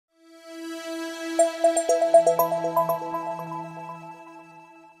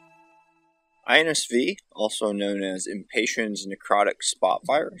INSV, also known as Impatiens necrotic spot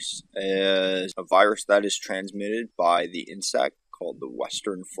virus, is a virus that is transmitted by the insect called the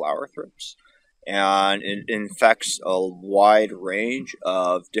western flower thrips, and it infects a wide range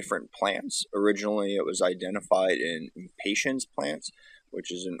of different plants. Originally, it was identified in impatiens plants, which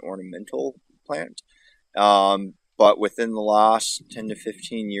is an ornamental plant. But within the last 10 to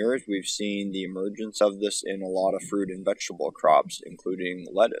 15 years, we've seen the emergence of this in a lot of fruit and vegetable crops, including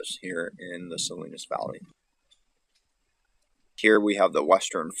lettuce here in the Salinas Valley. Here we have the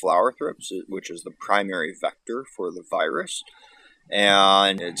western flower thrips, which is the primary vector for the virus.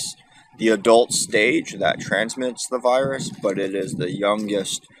 And it's the adult stage that transmits the virus, but it is the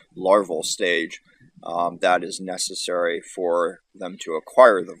youngest larval stage that is necessary for them to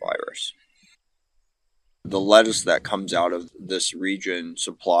acquire the virus. The lettuce that comes out of this region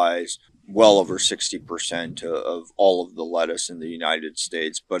supplies well over 60% of all of the lettuce in the United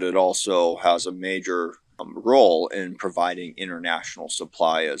States, but it also has a major role in providing international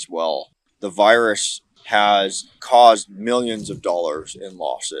supply as well. The virus has caused millions of dollars in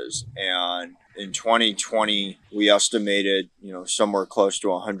losses, and in 2020 we estimated somewhere close to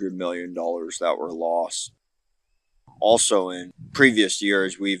 $100 million that were lost. Also in previous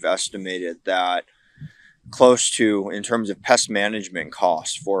years we've estimated that close to, in terms of pest management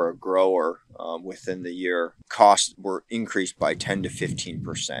costs for a grower within the year, costs were increased by 10 to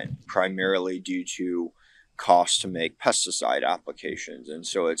 15%, primarily due to costs to make pesticide applications. And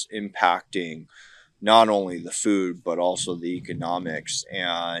so it's impacting not only the food, but also the economics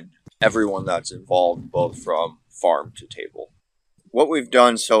and everyone that's involved, both from farm to table. What we've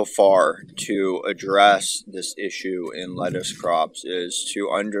done so far to address this issue in lettuce crops is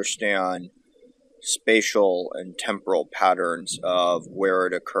to understand spatial and temporal patterns of where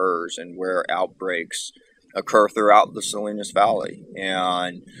it occurs and where outbreaks occur throughout the Salinas Valley.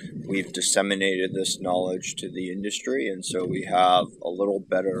 And we've disseminated this knowledge to the industry, and so we have a little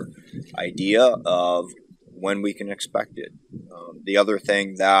better idea of when we can expect it. The other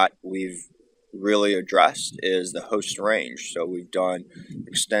thing that we've really addressed is the host range. So we've done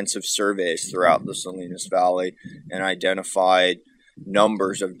extensive surveys throughout the Salinas Valley and identified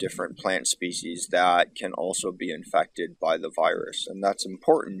numbers of different plant species that can also be infected by the virus. And that's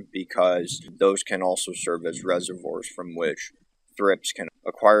important because those can also serve as reservoirs from which thrips can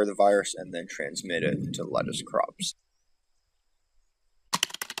acquire the virus and then transmit it to lettuce crops.